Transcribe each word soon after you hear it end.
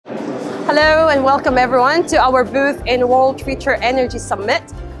and welcome everyone to our booth in World Future Energy Summit.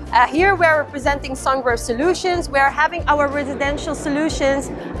 Here we are representing Sungrow Solutions. We are having our residential solutions,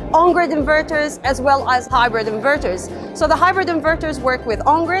 on-grid inverters, as well as hybrid inverters. So the hybrid inverters work with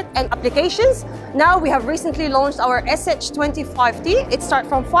on-grid and applications. Now we have recently launched our SH25T. It starts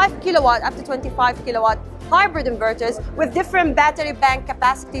from 5 kilowatt up to 25 kilowatt hybrid inverters with different battery bank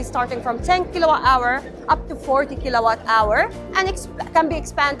capacities starting from 10 kilowatt hour up to 40 kilowatt hour, and can be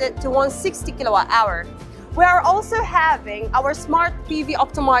expanded to 160 kilowatt hour. We are also having our smart PV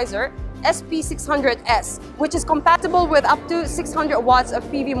optimizer SP600S, which is compatible with up to 600 watts of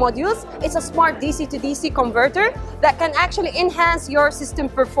PV modules. It's a smart DC to DC converter that can actually enhance your system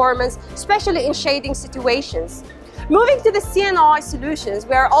performance, especially in shading situations. Moving to the CNI solutions,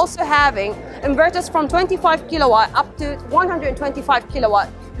 we are also having inverters from 25 kilowatt up to 125 kilowatt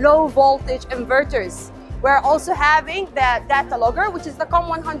low voltage inverters. We're also having the data logger, which is the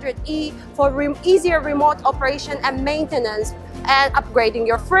COM100E for easier remote operation and maintenance and upgrading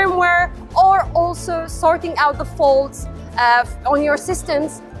your firmware, or also sorting out the faults on your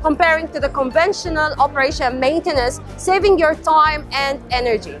systems comparing to the conventional operation and maintenance, saving your time and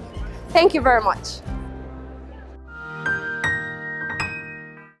energy. Thank you very much.